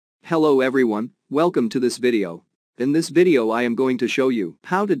Hello everyone, welcome to this video. In this video I am going to show you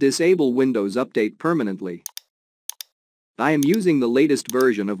how to disable Windows Update permanently. I am using the latest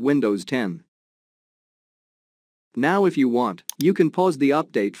version of Windows 10. Now if you want, you can pause the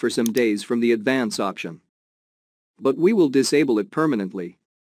update for some days from the Advance option. But we will disable it permanently.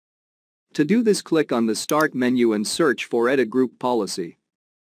 To do this, click on the Start menu and search for Edit Group Policy.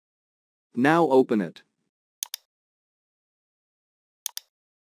 Now open it.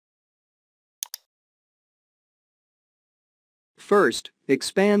 First,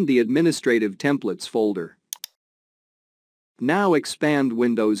 expand the Administrative Templates folder. Now expand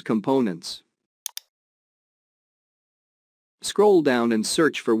Windows Components. Scroll down and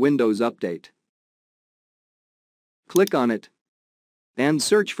search for Windows Update. Click on it and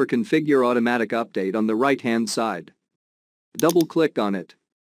search for Configure Automatic Update on the right-hand side. Double-click on it.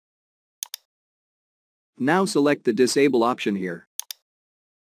 Now select the Disable option here.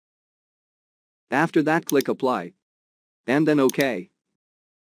 After that, click Apply. And then OK.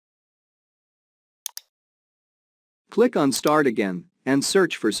 Click on Start again and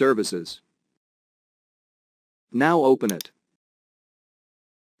search for Services. Now open it.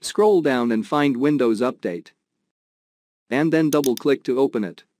 Scroll down and find Windows Update. And then double-click to open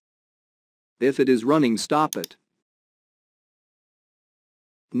it. If it is running, stop it.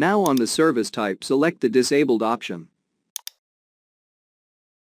 Now on the service type, select the Disabled option.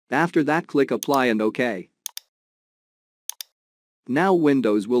 After that, click Apply and OK. Now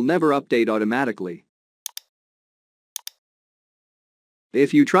Windows will never update automatically.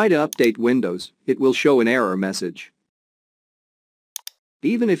 If you try to update Windows, it will show an error message.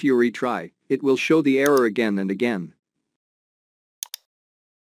 Even if you retry, it will show the error again and again.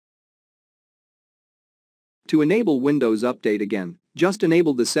 To enable Windows Update again, just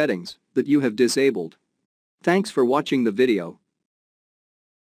enable the settings that you have disabled. Thanks for watching the video.